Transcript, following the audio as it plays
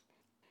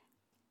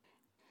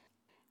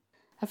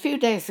A few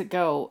days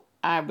ago,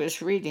 I was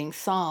reading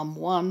Psalm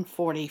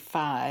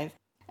 145,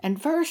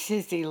 and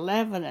verses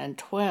 11 and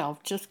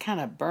 12 just kind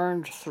of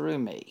burned through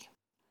me.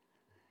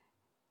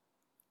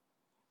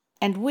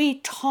 And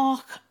we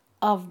talk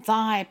of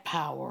thy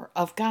power,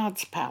 of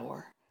God's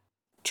power,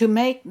 to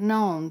make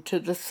known to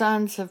the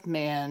sons of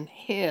men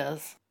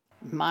his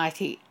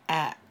mighty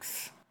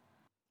acts.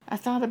 I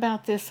thought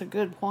about this a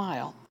good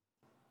while.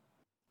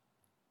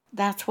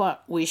 That's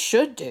what we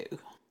should do.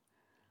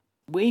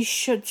 We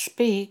should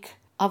speak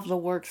of the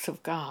works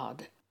of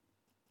God.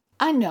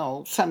 I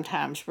know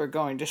sometimes we're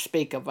going to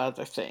speak of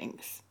other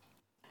things,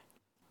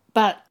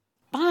 but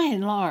by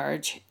and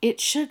large,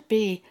 it should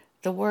be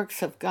the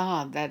works of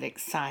God that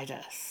excite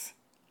us.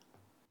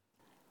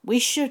 We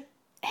should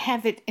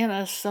have it in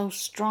us so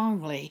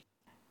strongly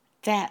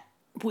that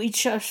we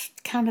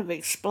just kind of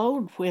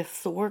explode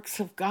with the works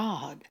of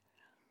God.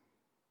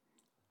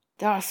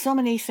 There are so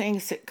many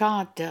things that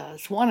God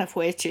does, one of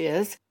which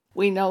is,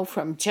 we know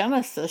from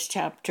Genesis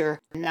chapter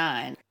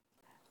 9,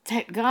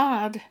 that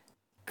God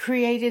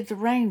created the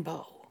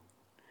rainbow.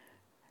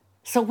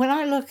 So when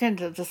I look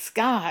into the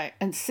sky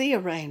and see a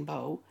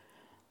rainbow,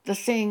 the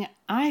thing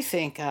I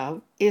think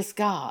of is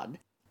God,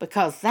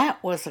 because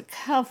that was a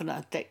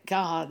covenant that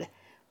God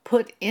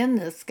put in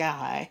the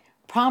sky,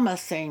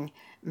 promising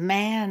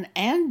man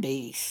and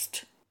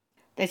beast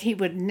that he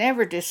would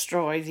never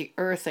destroy the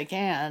earth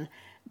again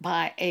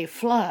by a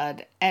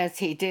flood as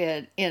he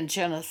did in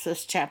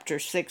Genesis chapter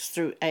 6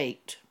 through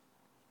 8.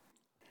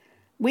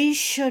 We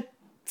should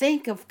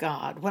think of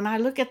God. When I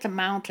look at the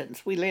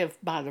mountains, we live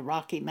by the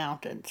Rocky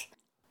Mountains.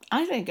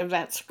 I think of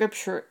that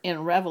scripture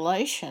in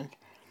Revelation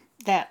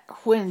that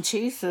when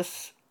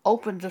Jesus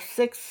opened the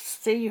sixth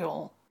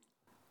seal,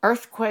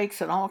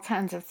 earthquakes and all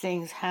kinds of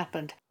things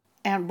happened.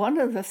 And one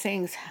of the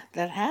things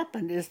that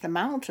happened is the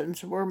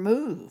mountains were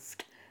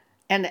moved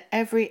and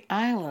every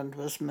island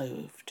was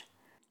moved.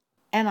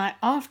 And I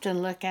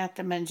often look at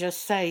them and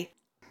just say,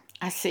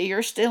 I see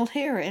you're still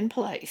here in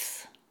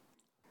place.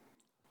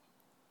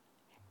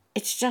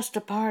 It's just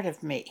a part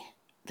of me.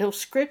 Those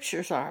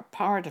scriptures are a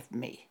part of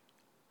me.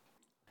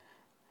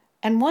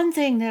 And one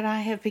thing that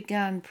I have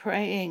begun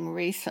praying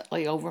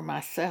recently over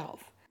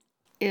myself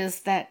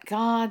is that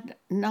God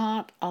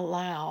not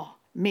allow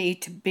me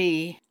to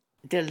be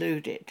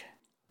deluded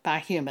by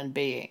human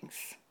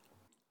beings.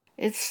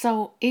 It's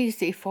so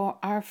easy for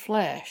our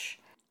flesh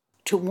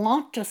to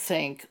want to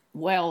think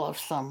well of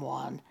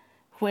someone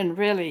when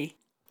really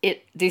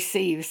it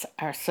deceives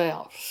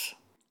ourselves.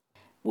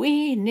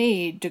 We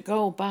need to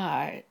go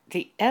by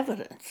the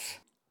evidence,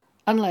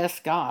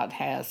 unless God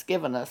has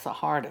given us a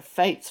heart of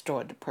faith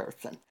toward the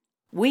person.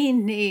 We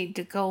need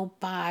to go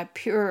by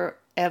pure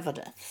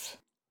evidence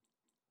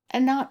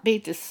and not be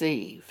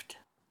deceived.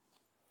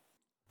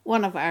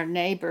 One of our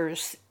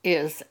neighbors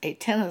is a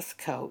tennis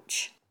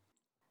coach.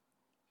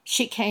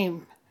 She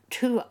came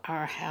to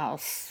our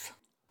house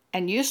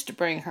and used to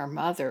bring her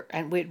mother,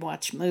 and we'd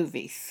watch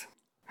movies.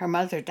 Her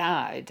mother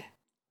died.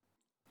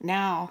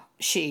 Now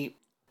she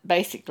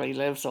basically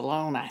lives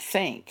alone, I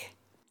think.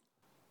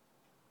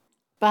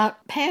 But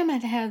Pam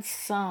had had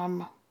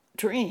some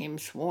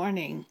dreams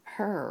warning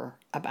her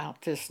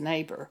about this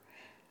neighbor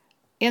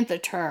in the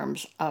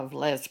terms of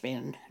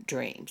lesbian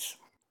dreams.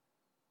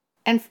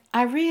 And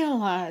I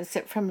realized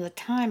that from the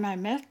time I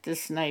met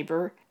this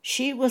neighbor,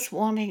 she was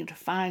wanting to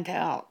find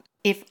out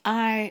if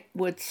I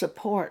would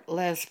support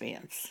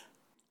lesbians.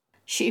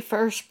 She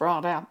first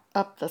brought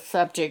up the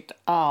subject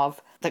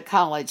of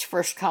the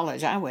first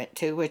college I went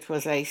to, which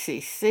was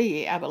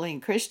ACC, Abilene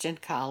Christian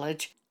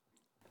College,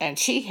 and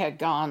she had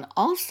gone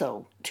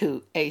also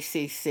to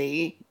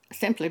ACC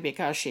simply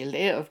because she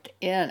lived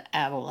in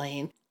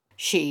Abilene.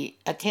 She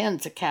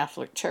attends a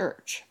Catholic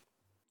church.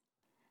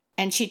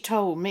 And she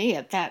told me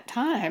at that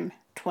time,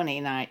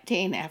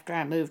 2019, after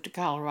I moved to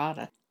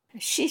Colorado,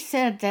 she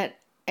said that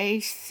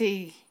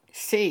ACC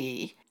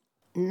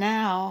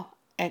now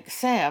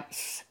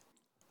accepts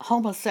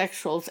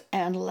homosexuals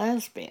and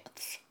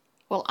lesbians.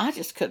 Well, I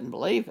just couldn't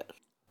believe it.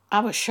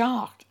 I was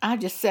shocked. I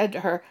just said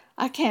to her,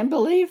 I can't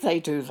believe they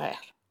do that.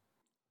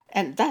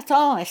 And that's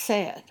all I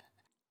said.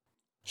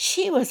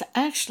 She was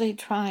actually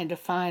trying to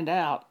find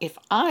out if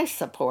I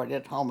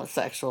supported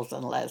homosexuals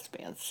and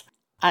lesbians.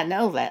 I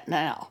know that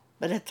now,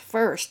 but at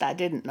first I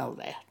didn't know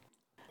that.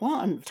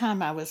 One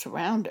time I was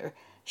around her,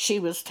 she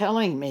was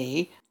telling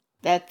me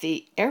that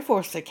the Air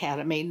Force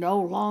Academy no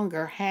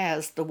longer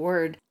has the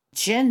word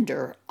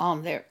gender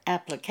on their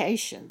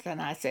applications.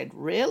 And I said,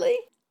 really?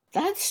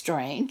 That's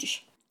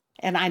strange.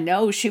 And I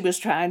know she was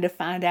trying to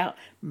find out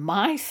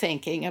my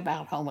thinking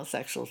about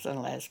homosexuals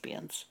and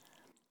lesbians.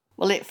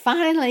 Well, it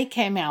finally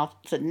came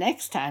out the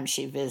next time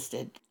she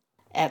visited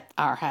at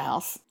our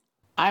house.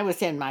 I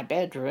was in my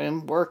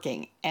bedroom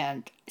working,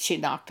 and she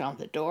knocked on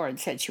the door and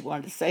said she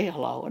wanted to say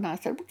hello. And I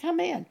said, well, come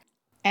in.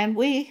 And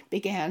we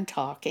began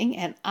talking,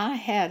 and I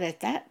had at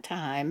that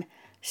time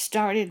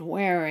started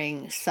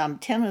wearing some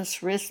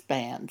tennis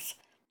wristbands.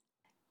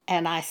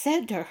 And I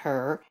said to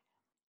her,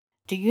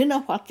 do you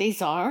know what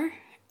these are?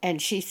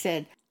 And she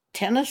said,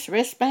 tennis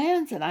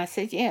wristbands? And I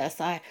said, yes,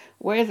 I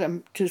wear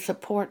them to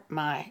support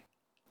my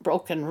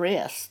broken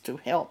wrist to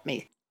help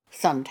me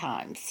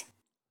sometimes.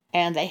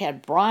 And they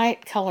had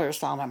bright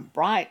colors on them,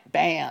 bright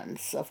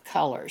bands of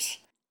colors,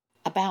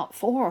 about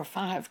 4 or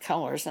 5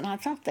 colors, and I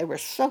thought they were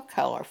so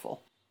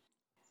colorful.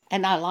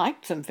 And I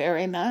liked them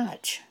very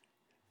much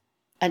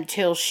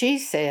until she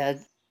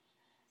said,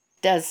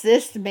 does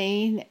this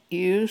mean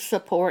you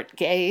support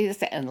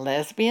gays and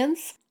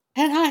lesbians?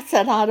 And I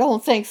said, I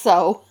don't think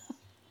so.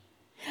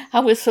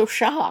 I was so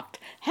shocked.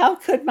 How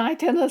could my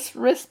tennis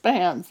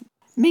wristbands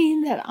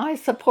mean that I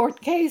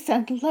support gays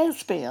and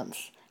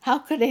lesbians? How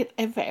could it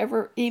have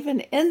ever even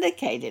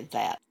indicated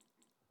that?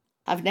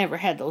 I've never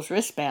had those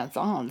wristbands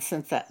on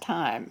since that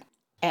time,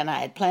 and I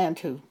had planned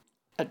to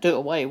do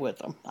away with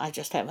them. I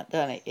just haven't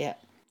done it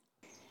yet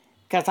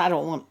because I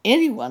don't want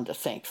anyone to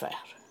think that.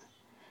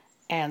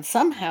 And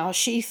somehow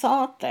she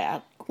thought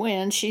that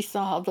when she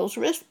saw those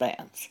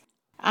wristbands.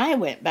 I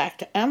went back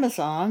to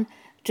Amazon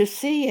to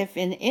see if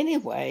in any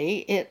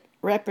way it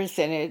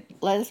represented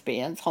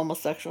lesbians,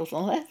 homosexuals,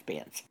 and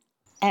lesbians.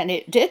 And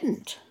it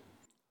didn't.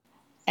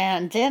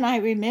 And then I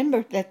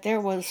remembered that there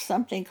was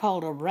something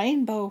called a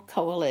Rainbow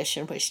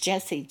Coalition, which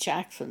Jesse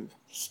Jackson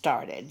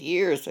started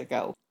years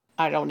ago.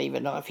 I don't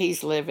even know if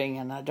he's living,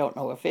 and I don't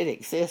know if it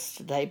exists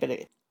today, but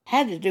it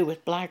had to do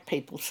with black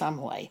people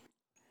some way.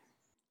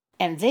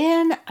 And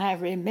then I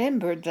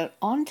remembered that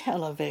on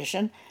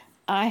television,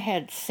 I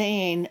had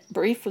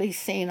briefly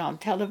seen on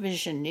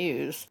television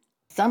news,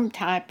 some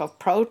type of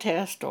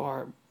protest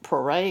or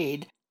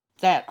parade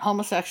that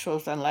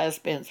homosexuals and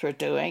lesbians were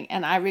doing.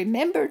 And I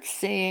remembered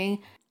seeing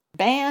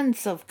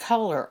bands of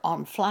color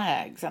on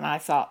flags. And I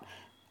thought,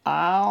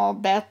 I'll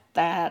bet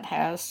that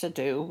has to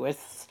do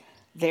with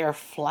their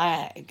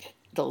flag,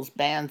 those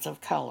bands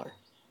of color.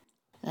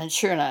 And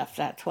sure enough,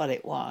 that's what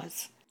it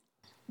was.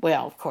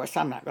 Well, of course,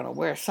 I'm not going to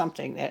wear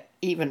something that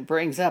even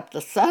brings up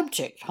the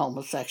subject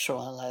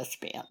homosexual and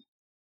lesbian.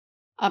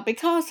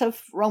 Because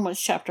of Romans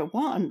chapter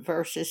 1,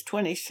 verses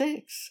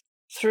 26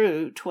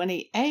 through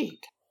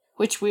 28,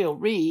 which we'll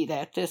read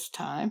at this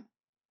time.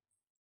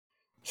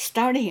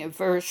 Starting at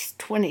verse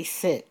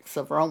 26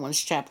 of Romans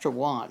chapter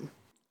 1.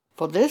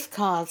 For this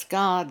cause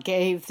God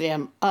gave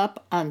them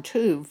up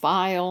unto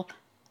vile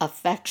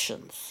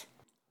affections.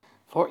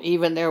 For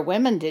even their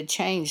women did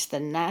change the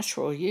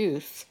natural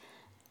youth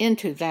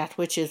into that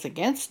which is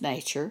against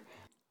nature,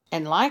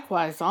 and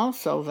likewise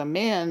also the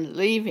men,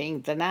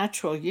 leaving the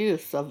natural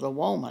youth of the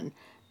woman,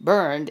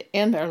 burned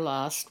in their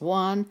lust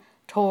one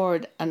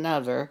toward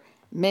another,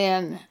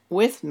 men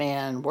with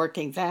men,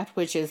 working that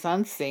which is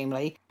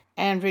unseemly,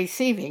 and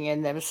receiving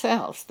in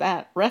themselves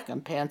that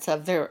recompense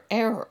of their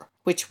error,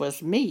 which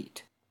was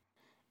meat.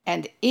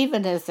 And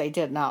even as they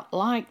did not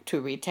like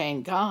to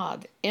retain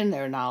God in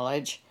their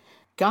knowledge,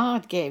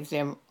 God gave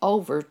them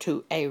over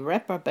to a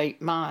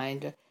reprobate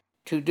mind,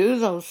 to do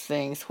those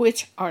things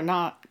which are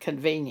not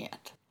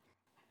convenient.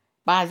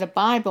 By the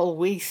Bible,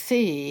 we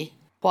see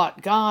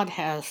what God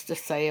has to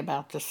say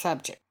about the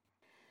subject.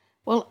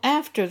 Well,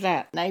 after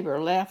that neighbor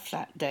left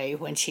that day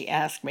when she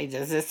asked me,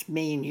 does this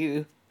mean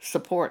you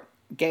support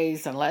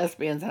gays and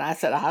lesbians? And I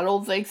said, I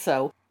don't think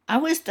so. I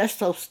was just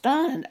so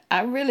stunned.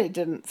 I really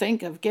didn't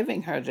think of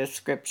giving her this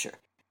scripture.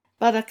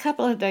 But a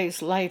couple of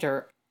days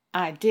later,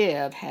 I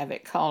did have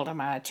it called to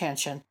my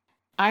attention.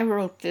 I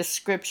wrote this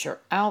scripture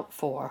out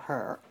for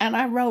her, and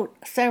I wrote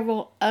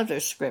several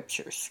other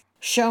scriptures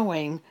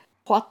showing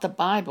what the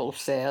Bible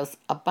says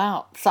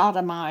about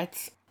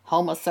sodomites,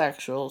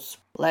 homosexuals,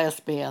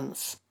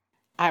 lesbians.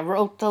 I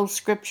wrote those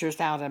scriptures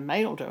out and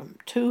mailed them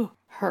to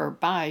her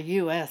by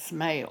U.S.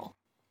 mail.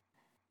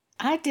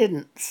 I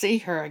didn't see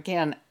her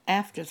again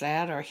after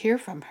that or hear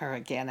from her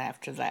again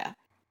after that.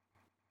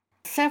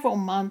 Several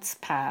months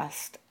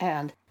passed,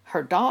 and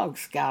her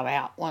dogs got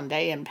out one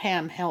day, and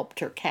Pam helped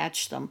her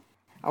catch them.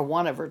 Or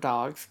one of her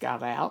dogs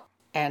got out,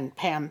 and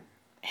Pam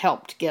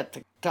helped get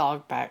the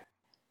dog back.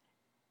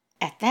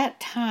 At that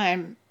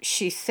time,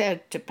 she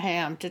said to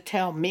Pam to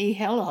tell me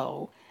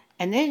hello,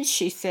 and then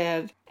she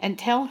said, and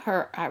tell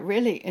her I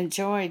really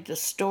enjoyed the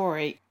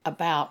story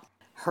about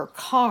her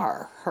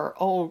car, her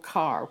old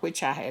car,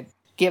 which I had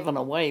given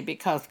away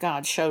because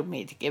God showed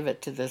me to give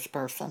it to this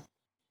person.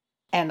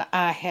 And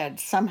I had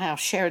somehow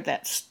shared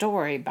that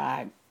story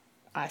by,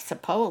 I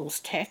suppose,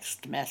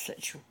 text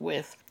message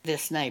with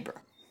this neighbor.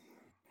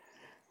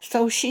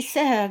 So she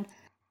said,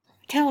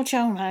 tell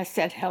Joan I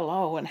said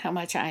hello and how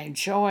much I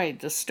enjoyed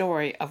the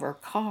story of her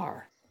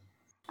car.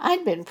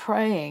 I'd been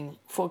praying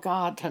for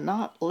God to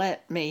not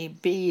let me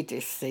be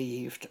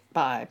deceived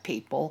by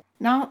people,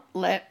 not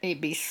let me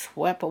be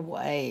swept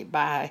away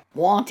by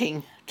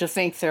wanting to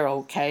think they're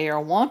okay or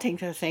wanting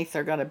to think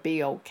they're going to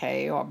be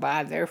okay or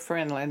by their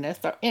friendliness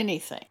or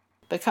anything.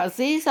 Because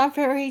these are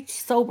very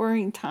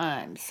sobering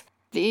times.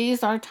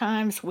 These are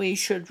times we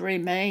should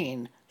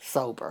remain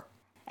sober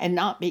and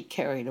not be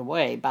carried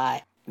away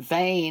by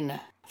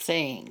vain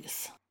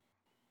things.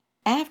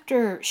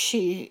 After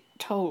she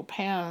told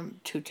Pam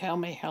to tell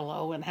me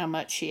hello and how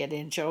much she had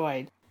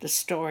enjoyed the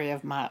story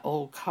of my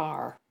old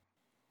car,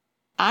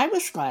 I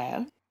was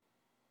glad.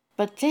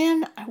 But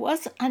then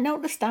I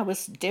noticed I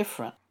was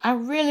different. I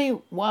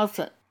really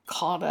wasn't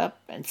caught up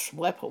and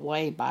swept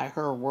away by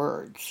her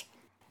words.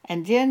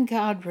 And then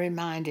God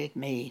reminded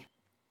me,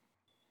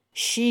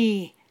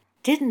 she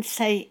didn't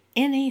say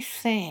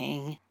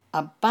anything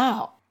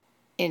about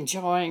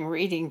enjoying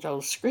reading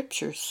those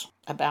scriptures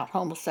about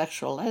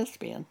homosexual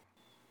lesbian.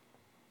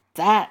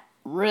 That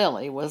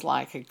really was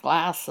like a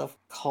glass of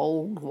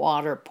cold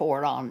water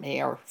poured on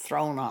me or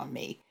thrown on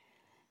me,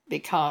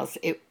 because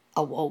it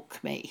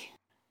awoke me.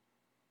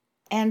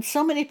 And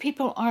so many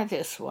people are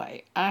this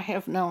way. I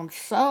have known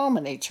so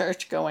many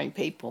church-going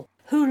people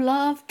who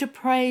love to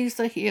praise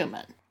a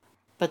human,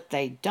 but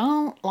they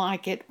don't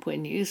like it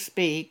when you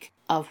speak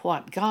of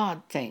what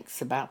God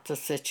thinks about the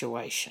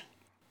situation.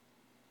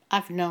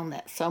 I've known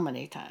that so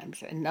many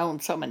times and known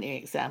so many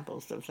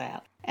examples of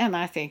that. And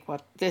I think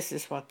this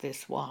is what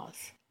this was.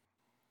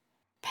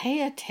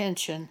 Pay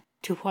attention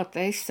to what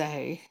they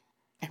say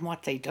and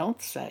what they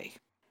don't say.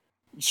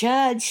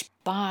 Judge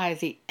by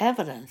the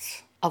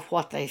evidence of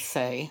what they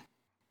say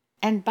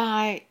and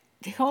by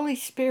the Holy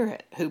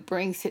Spirit who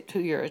brings it to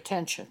your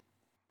attention,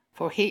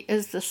 for He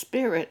is the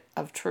Spirit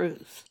of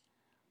truth.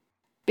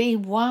 Be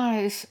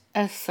wise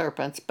as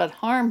serpents, but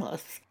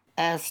harmless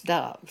as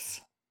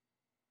doves.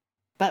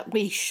 But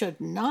we should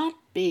not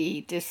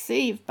be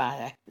deceived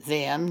by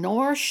them,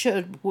 nor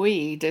should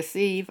we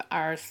deceive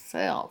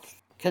ourselves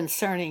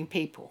concerning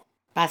people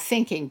by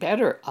thinking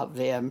better of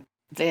them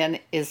than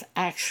is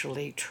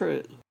actually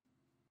true.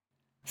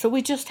 So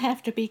we just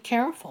have to be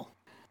careful.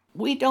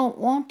 We don't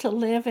want to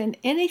live in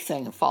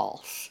anything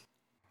false.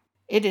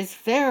 It is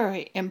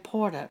very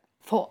important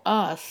for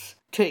us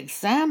to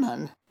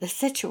examine the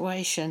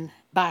situation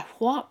by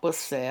what was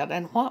said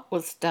and what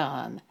was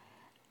done,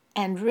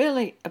 and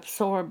really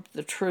absorb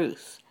the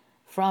truth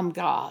from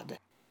God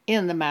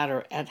in the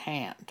matter at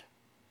hand.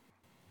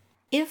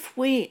 If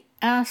we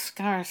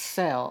ask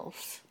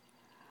ourselves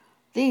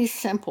these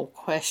simple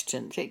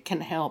questions, it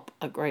can help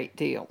a great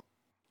deal.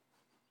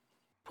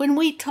 When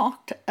we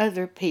talk to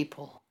other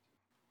people,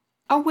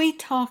 are we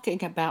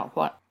talking about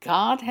what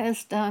God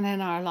has done in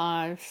our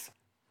lives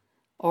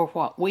or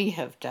what we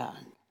have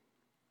done?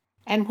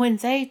 And when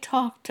they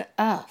talk to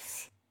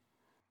us,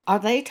 are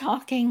they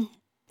talking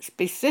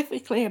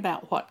specifically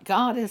about what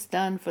God has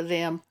done for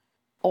them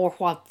or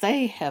what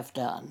they have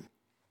done?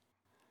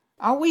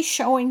 Are we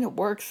showing the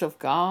works of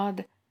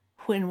God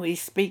when we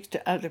speak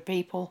to other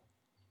people?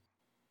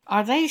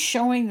 Are they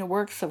showing the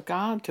works of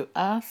God to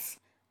us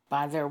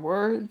by their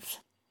words?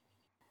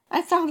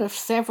 I thought of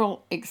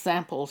several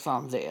examples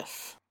on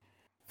this.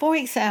 For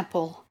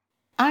example,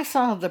 I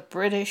saw the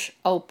British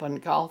Open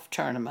golf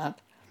tournament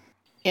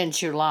in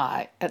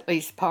July, at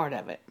least part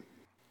of it.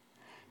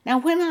 Now,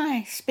 when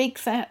I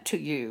speak that to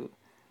you,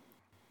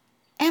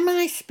 am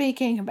I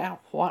speaking about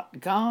what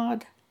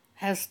God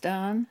has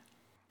done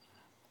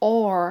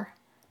or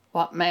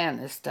what man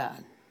has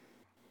done?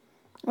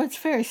 Well, it's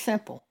very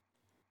simple.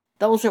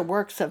 Those are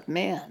works of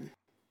men.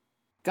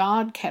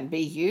 God can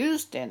be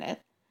used in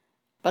it,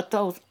 but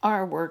those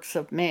are works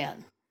of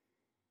men.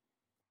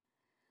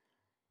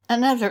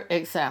 Another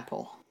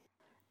example.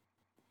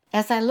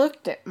 As I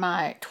looked at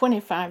my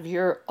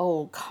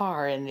 25-year-old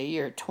car in the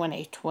year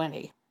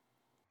 2020,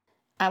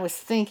 I was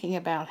thinking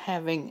about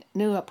having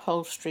new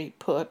upholstery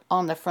put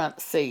on the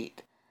front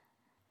seat,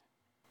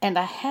 and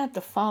I had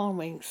the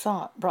following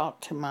thought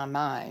brought to my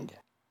mind.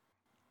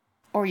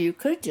 Or you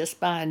could just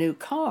buy a new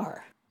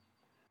car.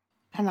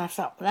 And I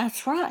thought, well,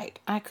 that's right,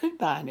 I could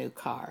buy a new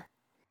car.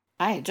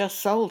 I had just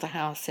sold a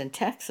house in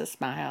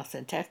Texas, my house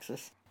in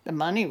Texas. The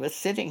money was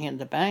sitting in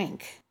the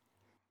bank.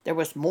 There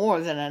was more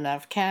than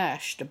enough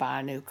cash to buy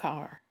a new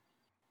car.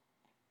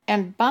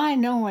 And by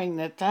knowing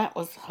that that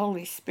was the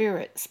Holy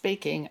Spirit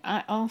speaking,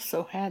 I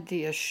also had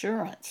the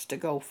assurance to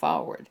go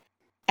forward.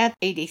 At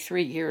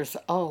 83 years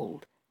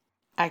old,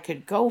 I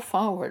could go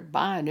forward,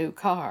 buy a new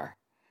car,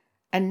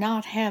 and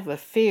not have a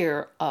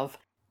fear of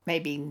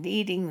maybe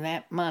needing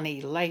that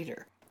money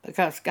later,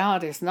 because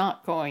God is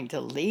not going to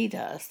lead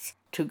us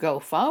to go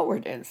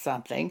forward in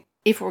something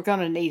if we're going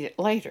to need it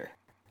later.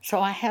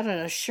 So I had an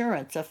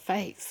assurance of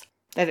faith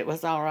that it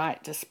was all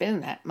right to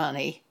spend that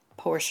money,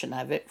 portion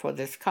of it, for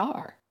this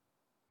car.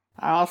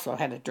 I also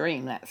had a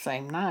dream that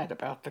same night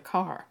about the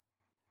car.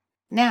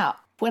 Now,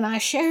 when I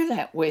share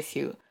that with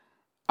you,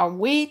 are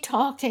we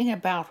talking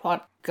about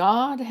what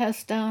God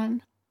has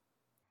done?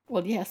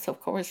 Well, yes,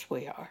 of course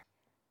we are.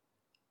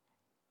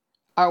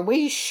 Are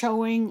we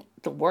showing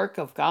the work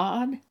of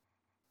God?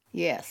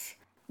 Yes,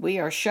 we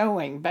are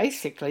showing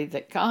basically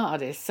that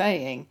God is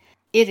saying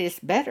it is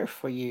better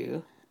for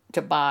you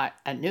to buy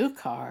a new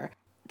car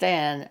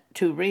than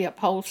to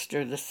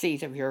reupholster the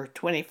seat of your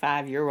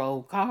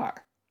 25-year-old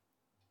car.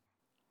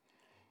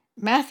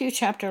 Matthew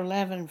chapter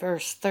 11,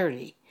 verse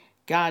 30,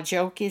 God's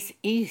yoke is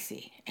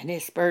easy and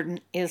His burden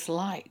is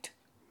light.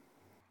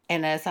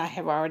 And as I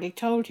have already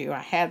told you, I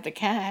had the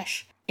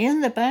cash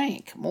in the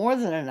bank, more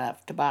than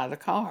enough to buy the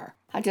car.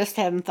 I just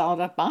hadn't thought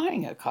of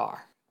buying a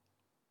car.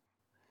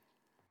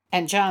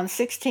 And John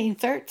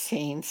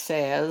 16:13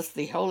 says,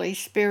 the Holy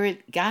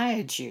Spirit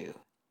guides you.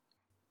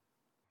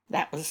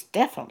 That was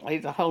definitely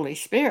the Holy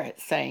Spirit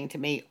saying to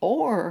me,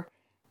 or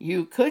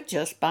you could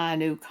just buy a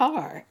new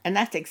car. And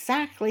that's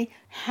exactly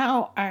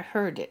how I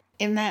heard it,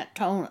 in that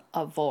tone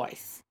of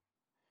voice.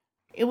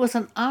 It was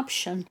an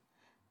option,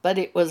 but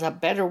it was a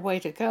better way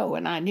to go,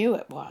 and I knew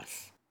it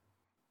was.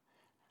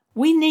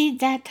 We need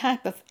that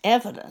type of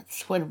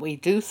evidence when we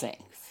do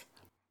things.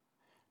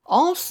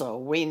 Also,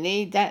 we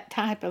need that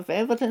type of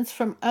evidence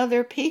from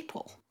other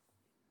people.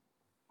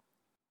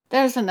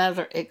 There's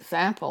another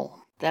example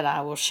that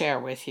I will share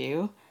with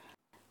you.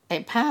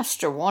 A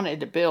pastor wanted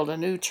to build a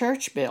new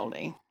church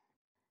building,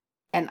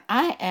 and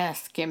I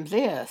asked him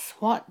this: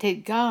 what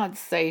did God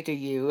say to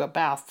you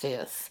about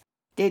this?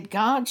 Did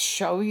God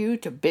show you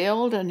to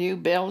build a new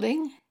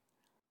building?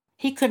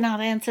 He could not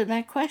answer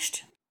that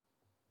question.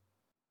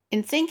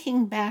 In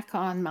thinking back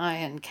on my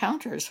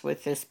encounters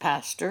with this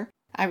pastor,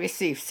 I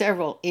received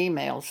several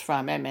emails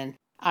from him, and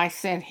I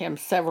sent him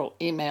several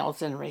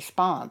emails in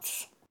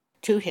response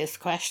to his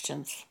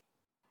questions.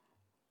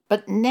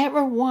 But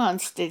never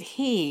once did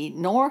he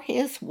nor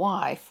his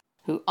wife,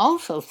 who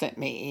also sent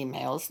me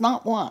emails,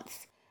 not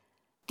once,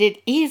 did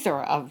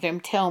either of them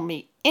tell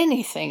me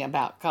anything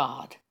about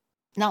God.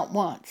 Not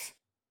once.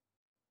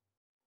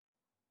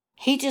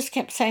 He just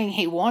kept saying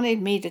he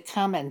wanted me to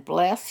come and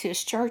bless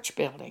his church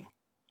building.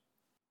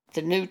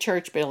 The new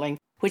church building,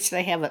 which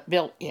they haven't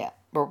built yet,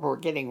 but we're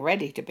getting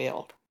ready to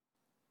build.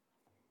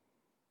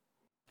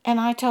 And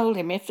I told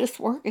him, if this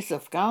work is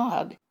of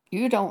God,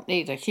 you don't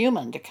need a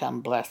human to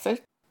come bless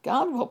it.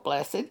 God will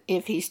bless it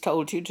if He's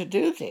told you to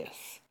do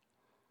this.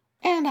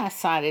 And I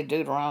cited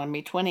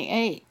Deuteronomy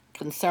 28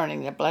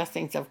 concerning the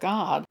blessings of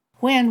God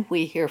when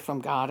we hear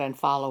from God and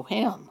follow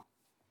Him.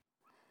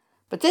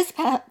 But this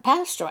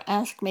pastor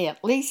asked me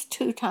at least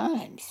 2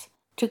 times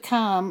to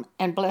come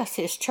and bless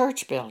his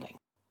church building.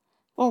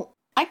 Well,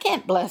 I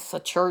can't bless a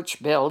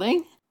church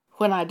building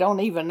when I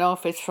don't even know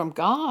if it's from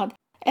God.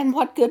 And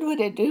what good would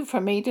it do for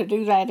me to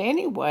do that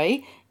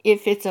anyway?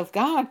 If it's of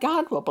God,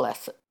 God will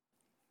bless it.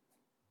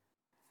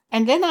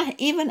 And then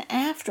even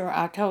after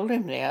I told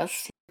him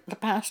this, the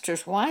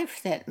pastor's wife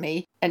sent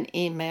me an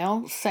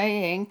email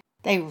saying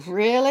they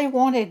really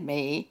wanted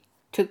me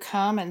to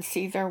come and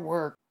see their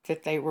work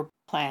that they were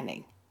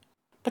planning.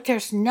 But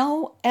there's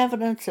no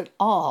evidence at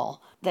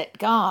all that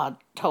God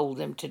told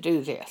them to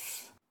do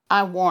this.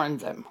 I warned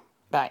them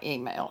by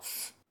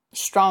emails,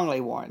 strongly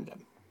warned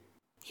them.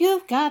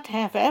 You've got to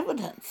have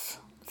evidence,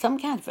 some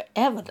kind of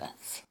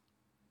evidence.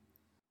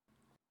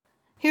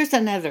 Here's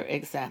another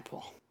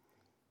example.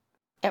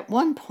 At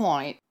one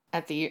point,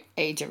 at the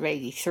age of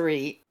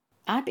 83,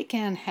 I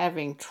began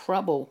having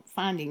trouble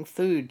finding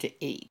food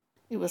to eat.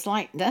 It was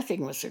like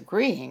nothing was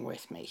agreeing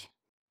with me.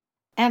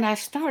 And I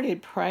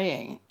started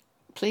praying,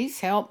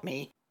 please help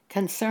me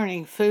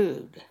concerning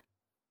food.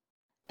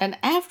 And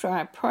after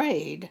I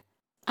prayed,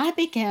 I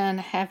began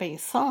having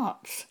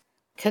thoughts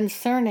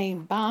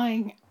concerning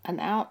buying an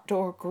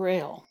outdoor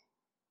grill.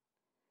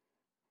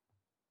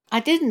 I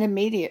didn't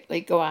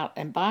immediately go out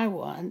and buy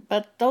one,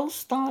 but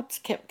those thoughts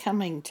kept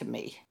coming to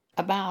me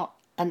about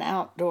an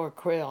outdoor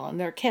grill, and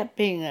there kept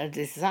being a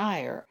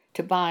desire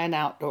to buy an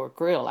outdoor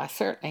grill. I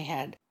certainly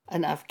had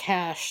enough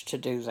cash to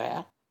do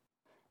that.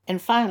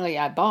 And finally,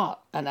 I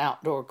bought an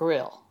outdoor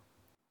grill.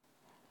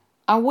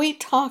 Are we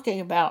talking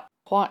about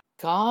what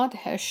God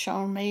has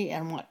shown me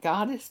and what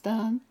God has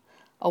done?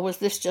 Or was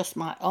this just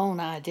my own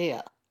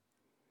idea?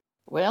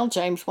 Well,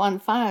 James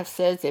 1:5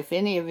 says, if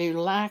any of you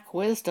lack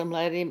wisdom,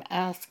 let him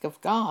ask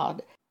of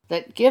God,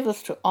 that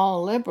giveth to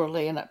all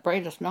liberally, and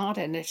upbraideth not,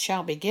 and it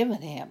shall be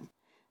given him.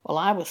 Well,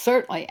 I was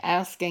certainly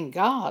asking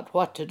God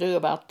what to do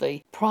about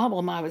the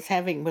problem I was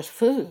having with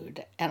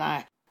food, and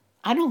I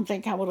don't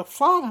think I would have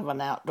thought of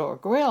an outdoor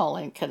grill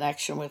in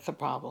connection with the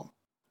problem.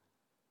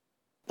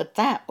 But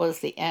that was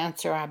the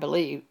answer I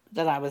believe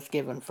that I was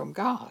given from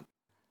God.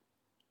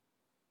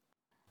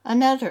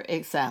 Another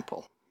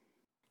example.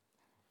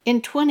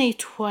 In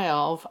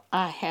 2012,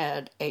 I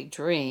had a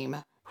dream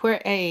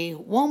where a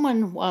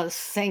woman was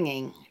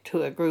singing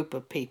to a group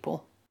of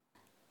people,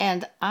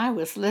 and I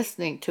was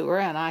listening to her,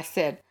 and I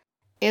said,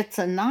 it's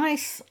a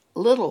nice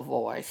little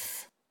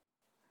voice.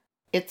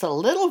 It's a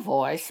little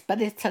voice,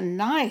 but it's a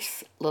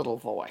nice little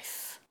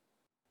voice.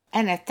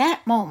 And at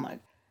that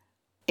moment,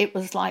 it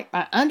was like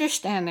my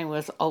understanding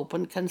was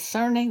open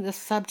concerning the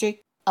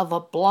subject of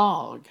a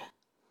blog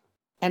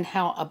and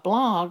how a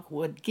blog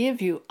would give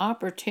you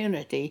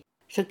opportunity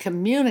to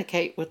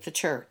communicate with the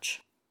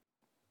church.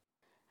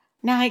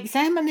 Now,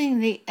 examining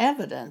the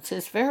evidence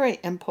is very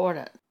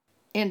important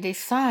in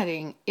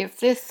deciding if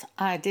this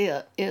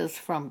idea is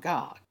from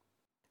God.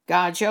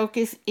 God's yoke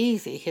is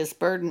easy, His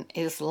burden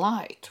is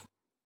light.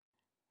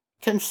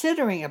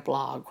 Considering a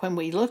blog, when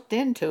we looked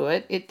into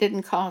it, it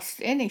didn't cost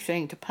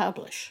anything to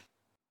publish.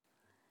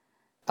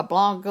 A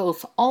blog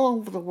goes all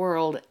over the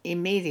world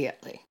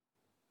immediately.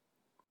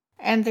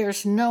 And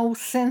there's no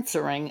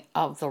censoring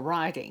of the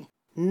writing.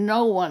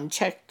 No one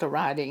checked the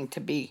writing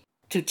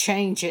to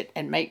change it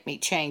and make me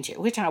change it,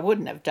 which I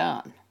wouldn't have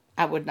done.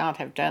 I would not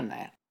have done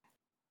that.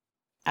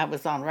 I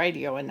was on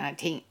radio in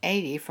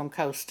 1980 from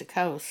coast to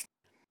coast,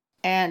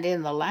 And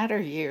in the latter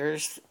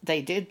years,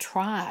 they did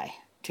try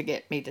to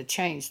get me to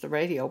change the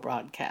radio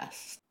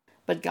broadcasts.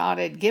 But God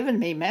had given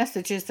me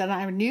messages that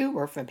I knew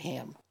were from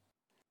Him.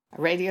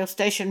 A radio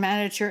station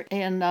manager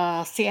in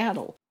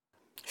Seattle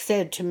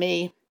said to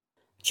me,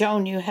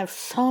 "Joan, you have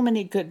so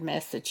many good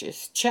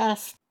messages.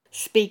 Just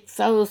speak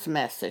those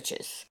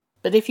messages.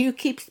 But if you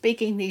keep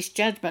speaking these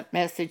judgment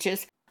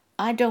messages,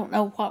 I don't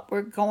know what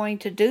we're going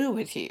to do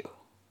with you.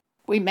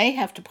 We may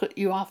have to put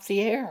you off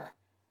the air."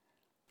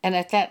 And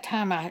at that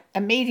time, I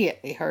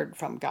immediately heard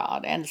from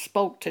God and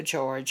spoke to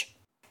George.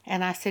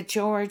 And I said,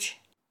 "George,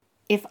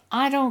 if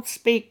I don't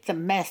speak the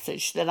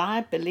message that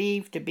I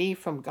believe to be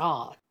from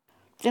God,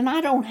 then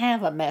I don't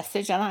have a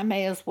message and I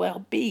may as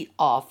well be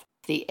off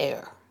the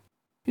air."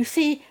 You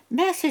see,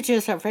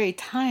 messages are very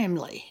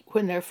timely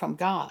when they're from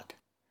God.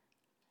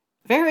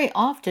 Very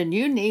often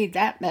you need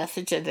that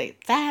message at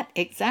that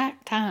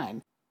exact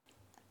time.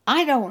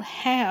 I don't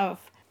have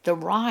the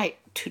right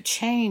to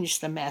change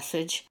the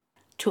message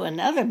to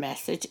another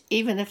message,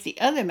 even if the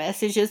other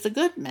message is a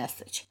good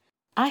message.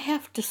 I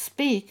have to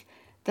speak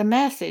the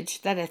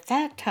message that at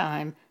that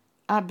time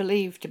I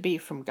believe to be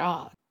from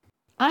God.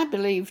 I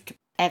believed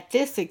at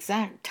this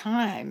exact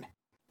time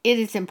it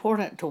is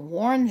important to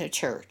warn the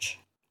church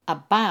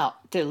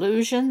about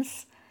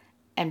delusions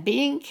and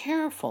being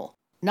careful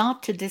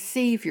not to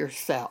deceive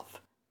yourself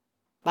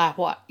by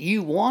what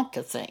you want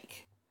to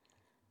think.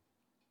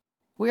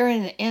 We're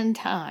in the end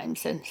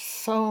times and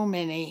so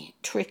many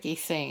tricky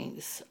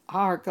things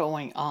are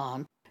going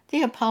on.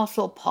 The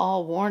Apostle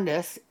Paul warned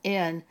us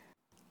in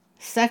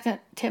 2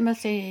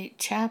 Timothy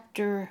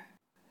chapter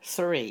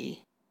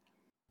 3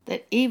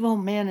 that evil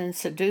men and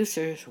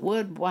seducers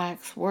would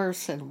wax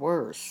worse and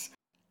worse,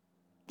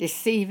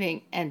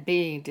 deceiving and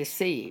being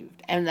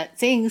deceived, and that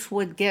things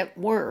would get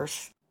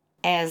worse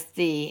as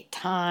the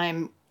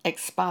time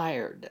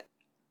expired.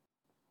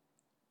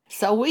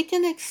 So we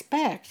can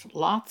expect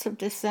lots of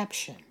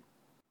deception.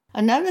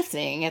 Another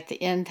thing at the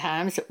end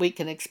times that we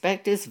can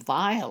expect is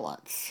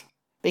violence,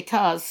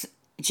 because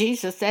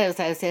Jesus says,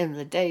 as in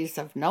the days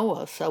of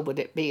Noah, so would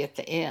it be at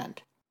the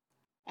end.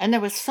 And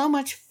there was so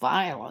much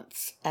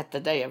violence at the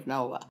day of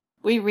Noah.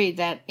 We read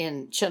that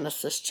in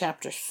Genesis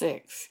chapter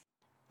 6.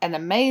 And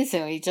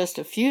amazingly, just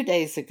a few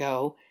days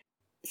ago,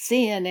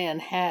 CNN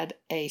had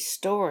a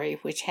story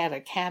which had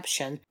a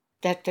caption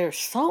that there's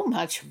so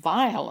much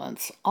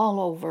violence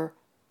all over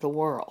the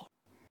world.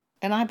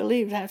 And I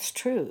believe that's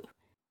true.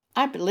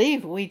 I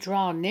believe we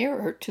draw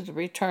nearer to the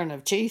return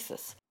of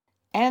Jesus.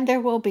 And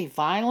there will be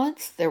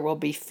violence, there will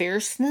be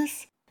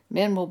fierceness,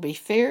 men will be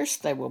fierce,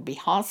 they will be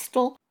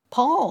hostile.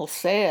 Paul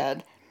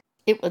said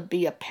it would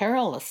be a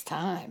perilous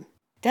time.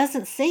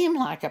 Doesn't seem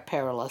like a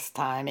perilous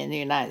time in the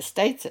United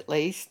States at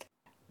least,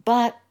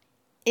 but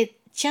it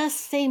just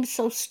seems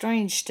so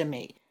strange to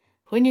me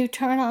when you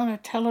turn on a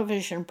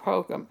television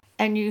program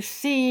and you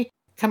see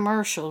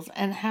commercials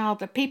and how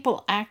the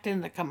people act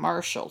in the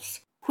commercials,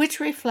 which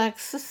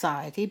reflects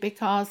society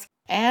because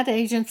ad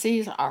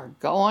agencies are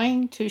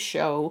going to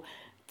show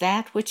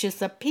that which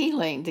is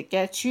appealing to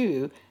get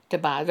you to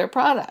buy their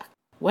product.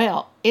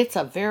 Well, it's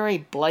a very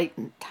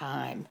blatant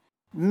time.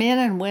 Men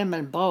and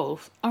women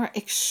both are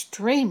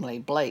extremely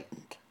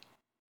blatant.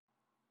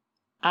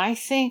 I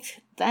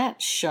think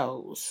that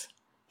shows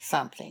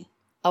something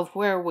of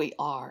where we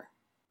are.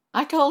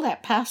 I told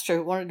that pastor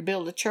who wanted to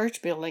build a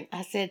church building,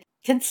 I said,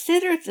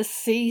 consider the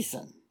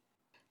season.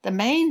 The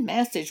main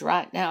message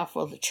right now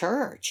for the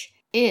church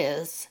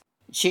is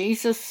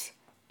Jesus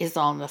is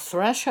on the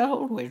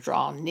threshold. We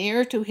draw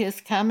near to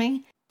His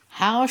coming.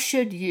 How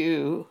should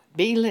you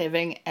be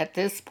living at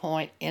this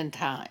point in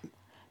time?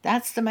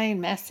 That's the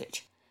main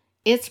message.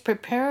 It's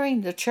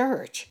preparing the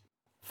church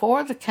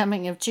for the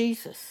coming of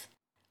Jesus.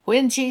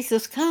 When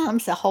Jesus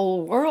comes, the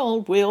whole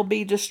world will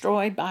be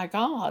destroyed by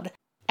God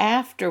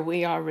after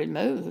we are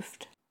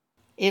removed.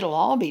 It'll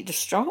all be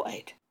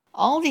destroyed.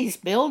 All these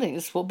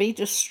buildings will be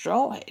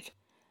destroyed.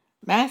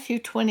 Matthew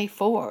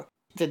 24,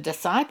 the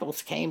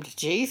disciples came to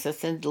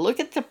Jesus and look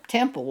at the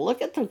temple,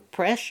 look at the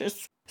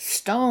precious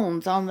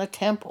stones on the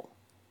temple.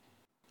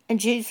 And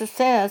Jesus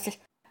says,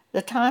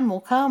 the time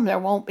will come, there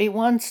won't be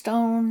one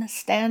stone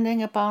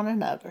standing upon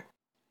another.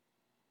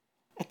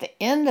 At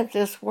the end of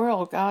this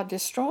world, God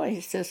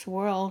destroys this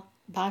world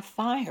by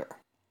fire.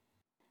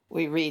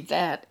 We read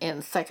that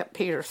in 2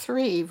 Peter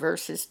 3,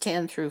 verses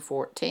 10 through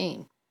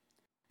 14.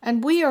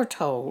 And we are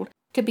told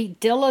to be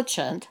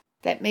diligent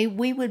that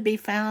we would be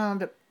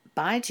found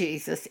by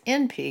Jesus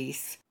in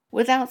peace,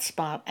 without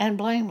spot and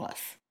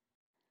blameless.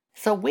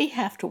 So we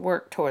have to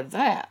work toward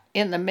that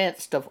in the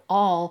midst of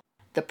all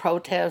the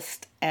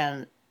protests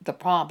and the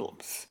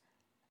problems.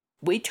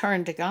 We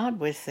turn to God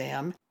with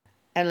them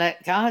and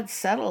let God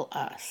settle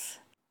us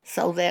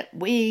so that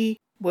we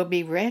will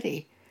be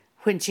ready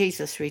when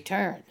Jesus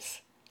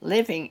returns,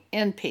 living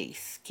in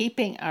peace,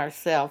 keeping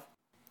ourselves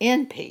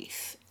in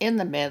peace in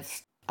the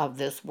midst of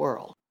this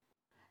world.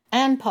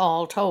 And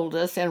Paul told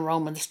us in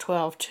Romans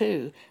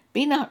 12:2,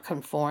 be not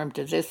conformed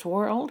to this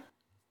world,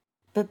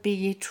 but be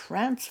ye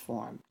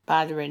transformed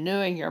by the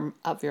renewing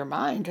of your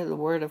mind to the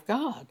Word of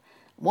God.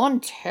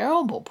 One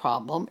terrible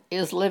problem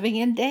is living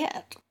in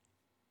debt.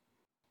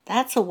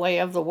 That's a way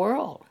of the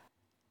world.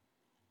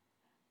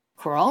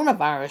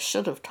 Coronavirus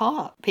should have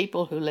taught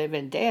people who live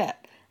in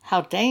debt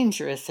how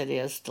dangerous it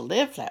is to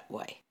live that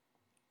way.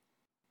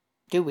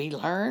 Do we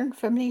learn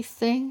from these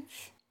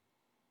things?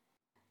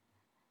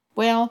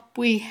 Well,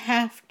 we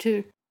have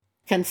to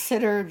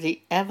consider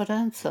the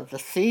evidence of the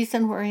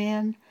season we're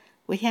in.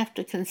 We have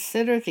to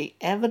consider the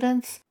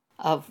evidence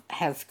of,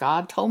 has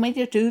God told me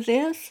to do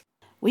this?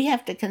 We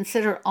have to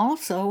consider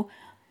also,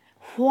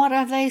 what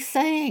are they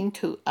saying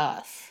to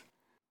us?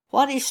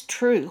 What is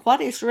true?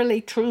 What is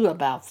really true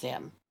about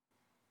them?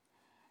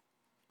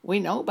 We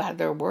know by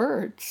their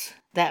words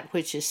that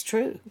which is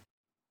true.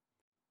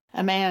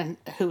 A man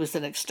who was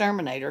an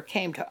exterminator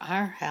came to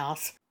our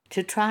house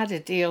to try to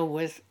deal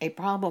with a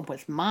problem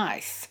with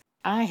mice.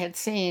 I had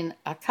seen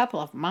a couple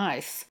of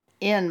mice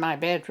in my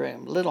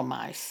bedroom, little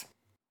mice,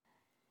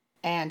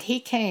 and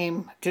he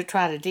came to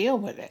try to deal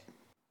with it.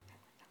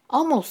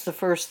 Almost the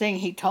first thing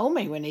he told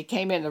me when he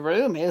came in the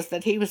room is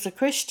that he was a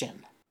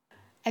Christian.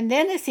 And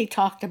then as he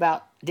talked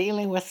about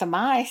dealing with the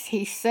mice,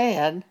 he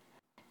said,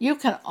 "You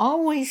can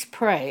always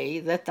pray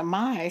that the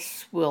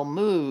mice will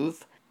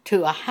move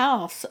to a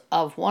house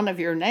of one of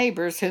your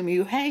neighbors whom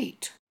you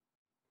hate."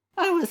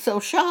 I was so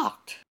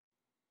shocked.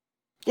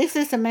 This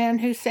is a man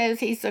who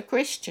says he's a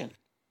Christian.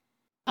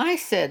 I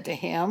said to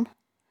him,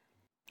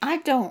 "I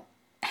don't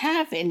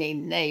have any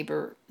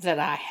neighbor that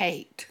I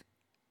hate."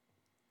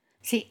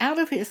 See, out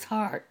of his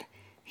heart,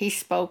 he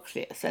spoke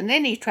this. And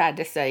then he tried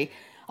to say,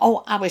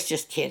 "Oh, I was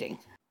just kidding."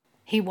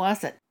 He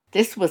wasn't.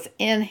 This was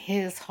in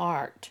his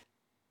heart.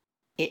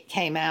 It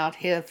came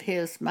out of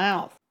his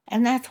mouth.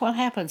 And that's what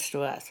happens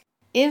to us.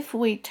 If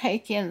we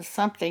take in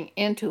something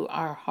into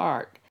our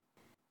heart,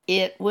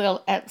 it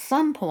will at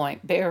some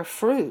point bear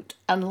fruit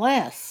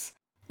unless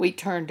we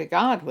turn to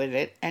God with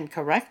it and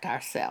correct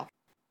ourselves,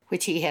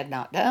 which he had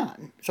not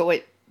done. So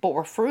it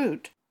bore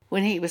fruit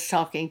when he was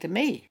talking to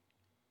me.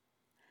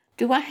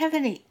 Do I have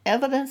any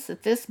evidence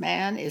that this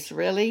man is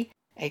really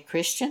a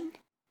Christian?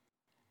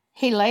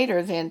 He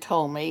later then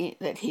told me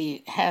that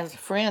he has a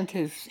friend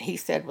who he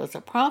said was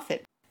a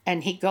prophet,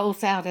 and he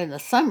goes out in the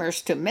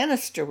summers to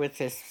minister with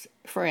this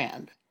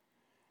friend.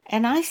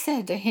 And I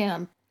said to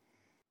him,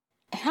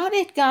 "How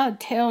did God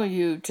tell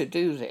you to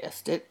do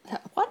this?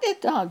 What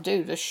did God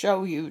do to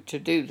show you to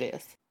do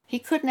this?" He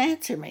couldn't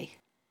answer me.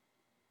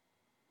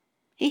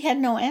 He had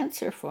no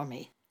answer for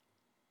me.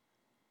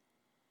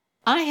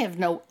 I have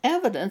no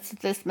evidence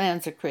that this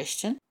man's a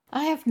Christian.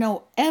 I have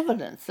no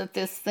evidence that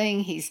this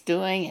thing he's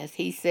doing, as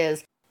he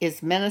says,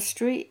 is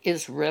ministry,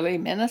 is really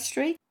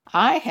ministry.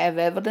 I have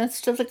evidence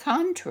to the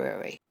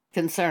contrary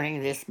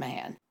concerning this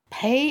man.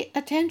 Pay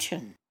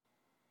attention.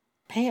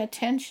 Pay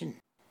attention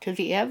to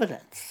the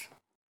evidence.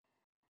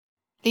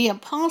 The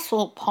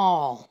Apostle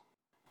Paul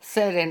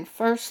said in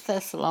 1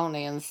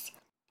 Thessalonians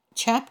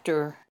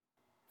chapter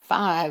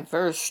 5,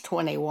 verse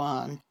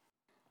 21,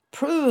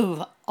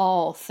 "Prove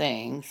all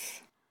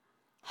things,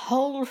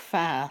 hold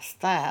fast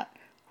that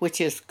which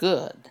is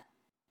good."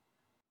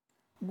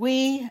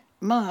 We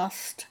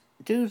must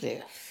do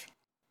this.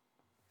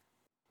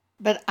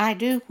 But I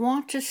do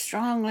want to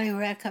strongly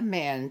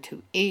recommend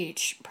to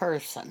each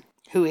person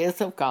who is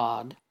of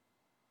God,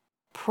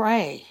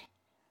 pray,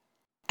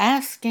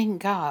 asking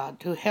God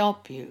to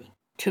help you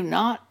to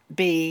not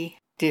be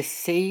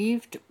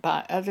deceived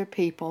by other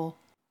people,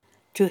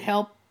 to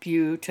help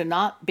you to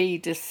not be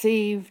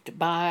deceived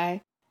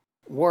by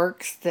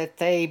works that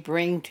they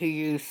bring to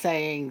you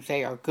saying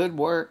they are good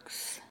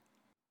works,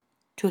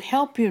 to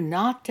help you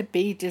not to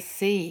be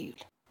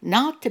deceived,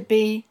 not to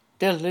be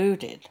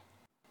deluded.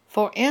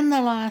 For in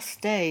the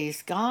last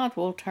days, God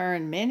will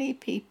turn many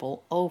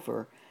people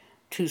over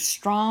to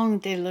strong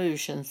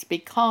delusions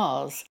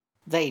because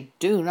they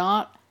do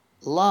not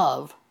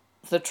love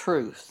the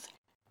truth.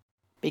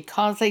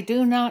 Because they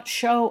do not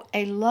show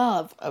a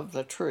love of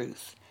the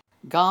truth,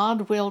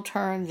 God will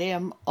turn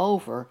them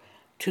over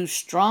to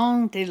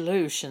strong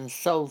delusions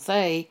so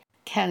they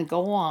can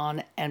go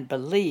on and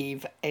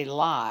believe a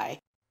lie.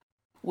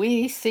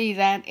 We see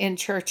that in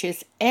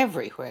churches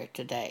everywhere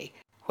today,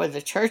 where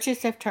the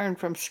churches have turned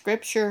from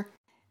Scripture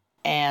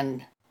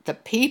and the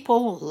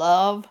people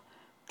love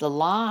the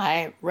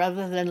lie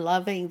rather than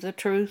loving the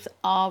truth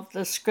of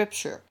the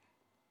Scripture.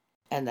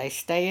 And they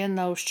stay in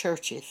those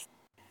churches.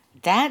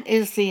 That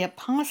is the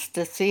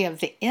apostasy of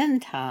the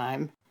end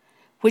time,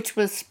 which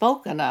was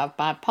spoken of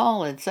by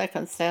Paul in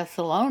 2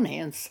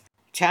 Thessalonians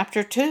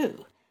chapter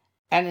 2.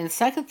 And in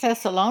 2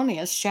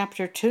 Thessalonians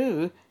chapter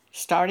 2,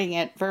 starting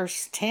at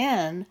verse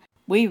 10,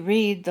 we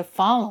read the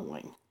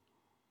following: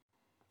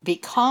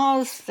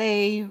 "Because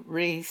they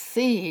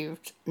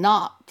received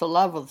not the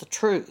love of the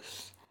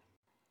truth,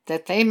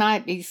 that they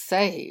might be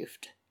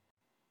saved.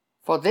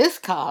 For this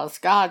cause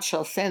God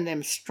shall send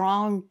them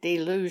strong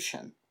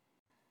delusion,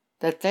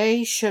 that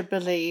they should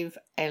believe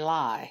a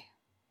lie,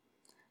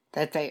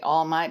 that they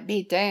all might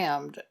be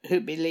damned who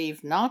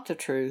believed not the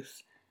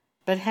truth,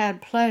 but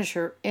had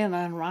pleasure in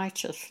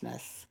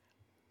unrighteousness."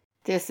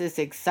 This is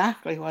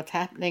exactly what's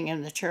happening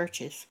in the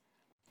churches.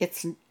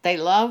 They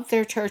love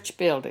their church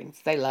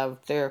buildings. They love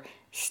their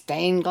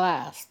stained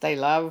glass. They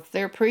love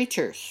their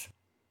preachers.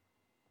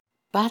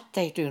 But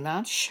they do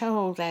not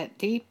show that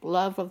deep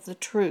love of the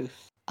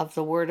truth of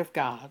the Word of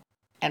God.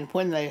 And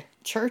when the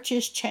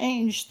churches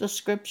change the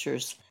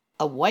Scriptures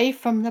away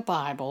from the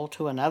Bible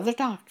to another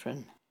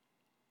doctrine,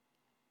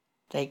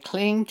 they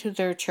cling to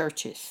their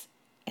churches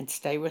and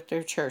stay with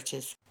their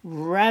churches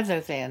rather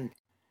than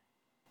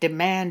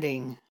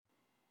demanding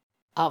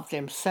of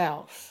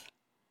themselves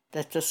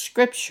that the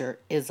Scripture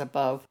is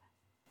above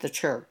the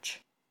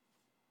church.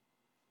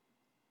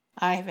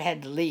 I have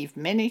had to leave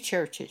many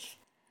churches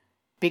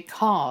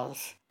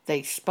because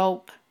they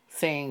spoke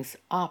things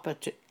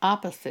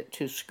opposite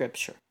to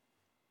Scripture.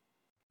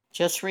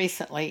 Just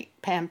recently,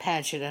 Pam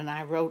Paget and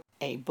I wrote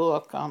a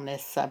book on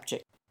this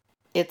subject.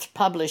 It's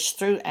published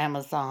through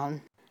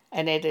Amazon,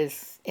 and it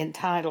is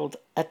entitled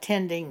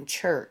Attending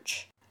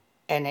Church.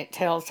 And it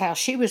tells how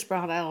she was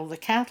brought out of the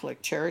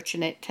Catholic Church,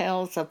 and it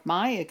tells of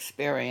my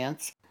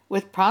experience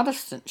with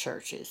Protestant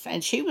churches.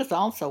 And she was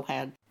also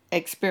had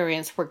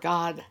experience where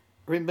God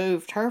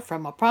removed her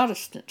from a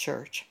Protestant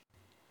church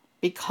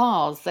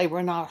because they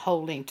were not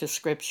holding to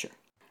Scripture.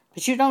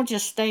 But you don't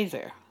just stay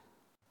there.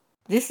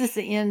 This is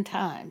the end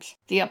times.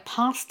 The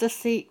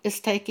apostasy is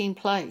taking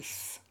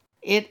place.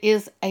 It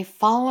is a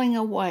falling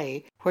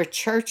away where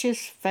churches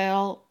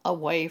fell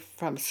away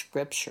from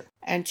Scripture,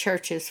 and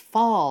churches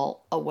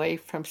fall away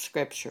from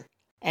Scripture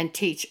and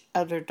teach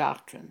other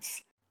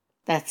doctrines.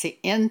 That's the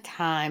end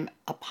time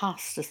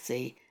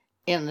apostasy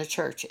in the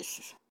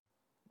churches.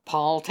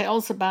 Paul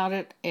tells about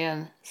it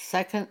in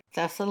 2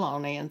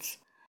 Thessalonians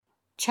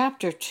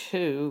chapter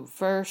 2,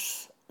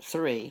 verse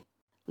 3.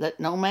 Let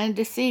no man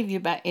deceive you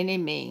by any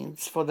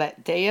means, for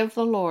that day of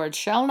the Lord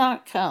shall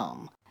not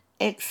come,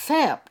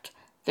 except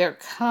there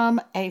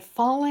come a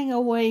falling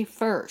away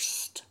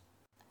first,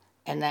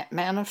 and that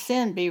man of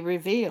sin be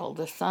revealed,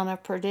 the son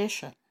of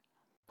perdition,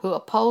 who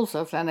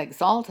opposeth and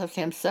exalteth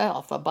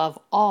himself above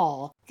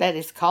all that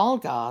is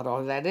called God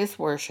or that is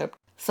worshipped,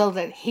 so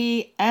that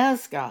he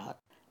as God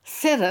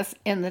sitteth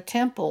in the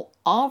temple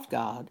of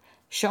God,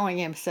 showing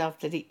himself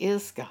that he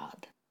is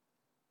God.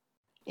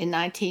 In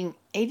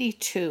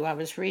 1982, I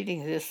was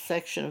reading this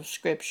section of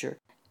Scripture,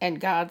 and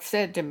God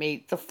said to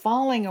me, the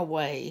falling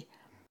away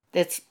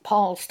that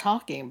Paul's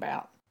talking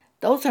about,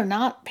 those are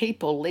not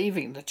people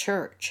leaving the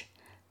church.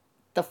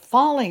 The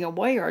falling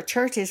away are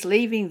churches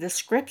leaving the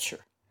Scripture.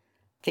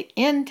 The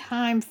end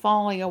time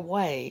falling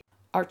away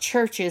are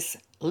churches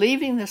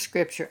leaving the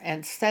Scripture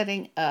and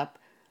setting up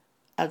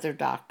other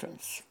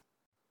doctrines.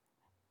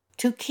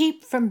 To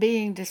keep from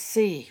being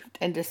deceived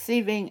and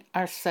deceiving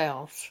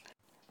ourselves,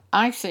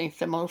 I think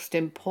the most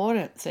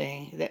important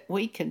thing that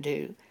we can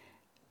do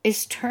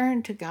is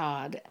turn to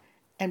God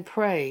and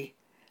pray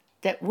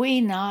that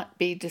we not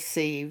be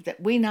deceived,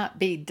 that we not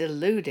be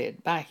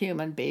deluded by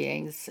human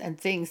beings and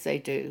things they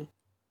do.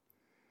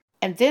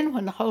 And then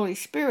when the Holy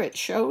Spirit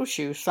shows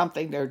you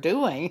something they're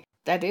doing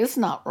that is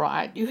not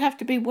right, you have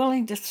to be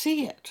willing to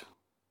see it.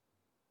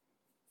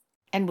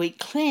 And we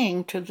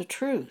cling to the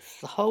truth.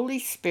 The Holy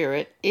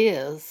Spirit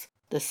is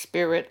the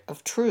Spirit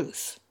of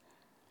truth.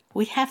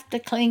 We have to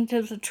cling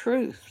to the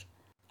truth.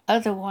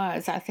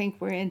 Otherwise, I think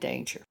we're in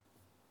danger.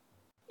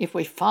 If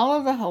we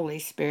follow the Holy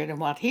Spirit and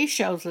what He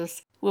shows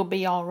us, we'll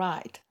be all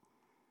right.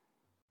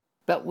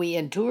 But we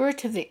endure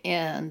to the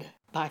end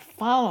by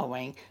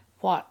following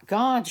what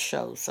God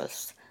shows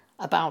us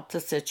about the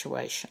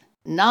situation,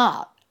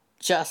 not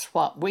just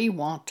what we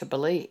want to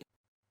believe.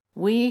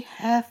 We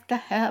have to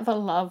have a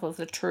love of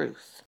the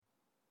truth.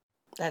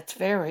 That's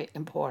very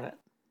important.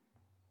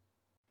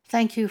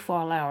 Thank you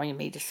for allowing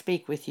me to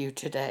speak with you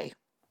today.